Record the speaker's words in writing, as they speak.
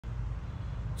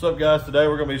What's up, guys? Today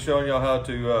we're going to be showing y'all how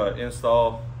to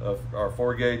install our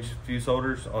 4-gauge fuse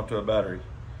holders onto a battery.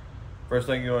 First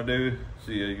thing you want to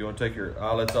do, you want to take your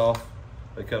eyelets off.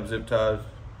 They come zip tied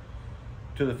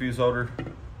to the fuse holder.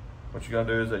 What you're going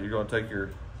to do is that you're going to take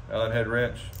your Allen head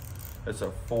wrench. It's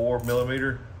a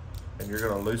 4mm, and you're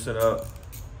going to loosen up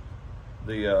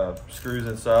the screws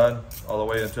inside all the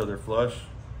way until they're flush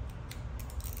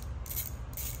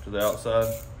to the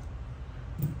outside.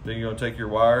 Then you're going to take your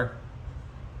wire,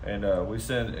 and we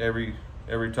send every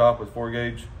top with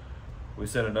 4-gauge. We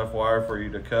send enough wire for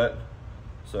you to cut.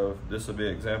 So this will be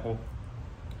an example.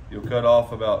 You'll cut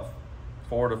off about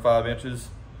 4 to 5 inches,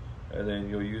 and then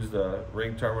you'll use the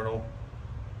ring terminal,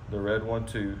 the red one,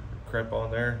 to crimp on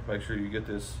there. Make sure you get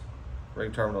this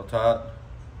ring terminal tight.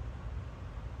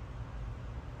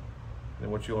 Then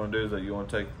what you want to do is that you want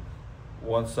to take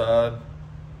one side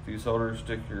fuse holder,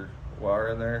 stick your wire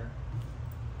in there,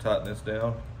 tighten this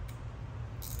down.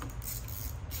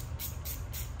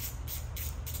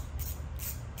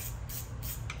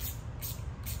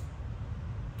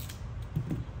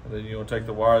 And then you want to take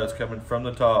the wire that's coming from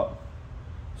the top,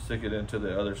 stick it into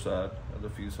the other side of the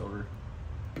fuse holder,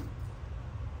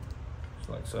 just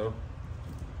like so.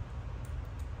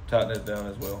 Tighten it down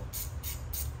as well.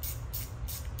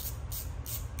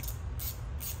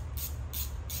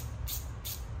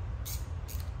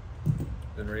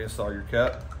 Then reinstall your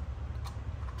cap.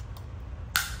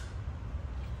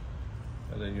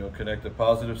 And then you'll connect the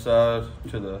positive side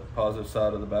to the positive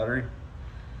side of the battery.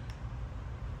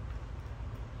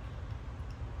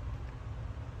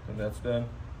 And that's done.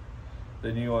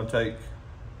 Then you want to take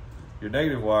your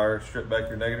negative wire, strip back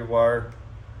your negative wire,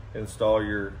 install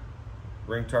your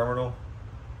ring terminal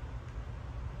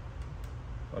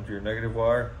onto your negative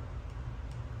wire.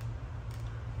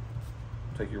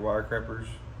 Take your wire crimpers,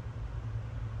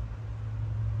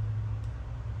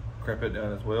 crimp it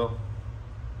down as well.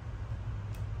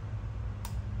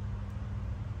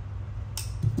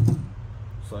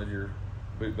 Slide your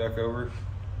boot back over,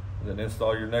 and then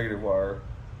install your negative wire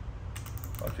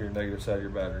onto your negative side of your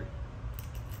battery.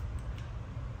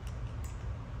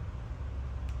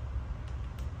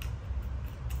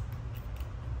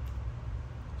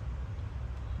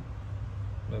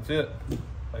 That's it.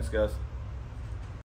 Thanks, guys.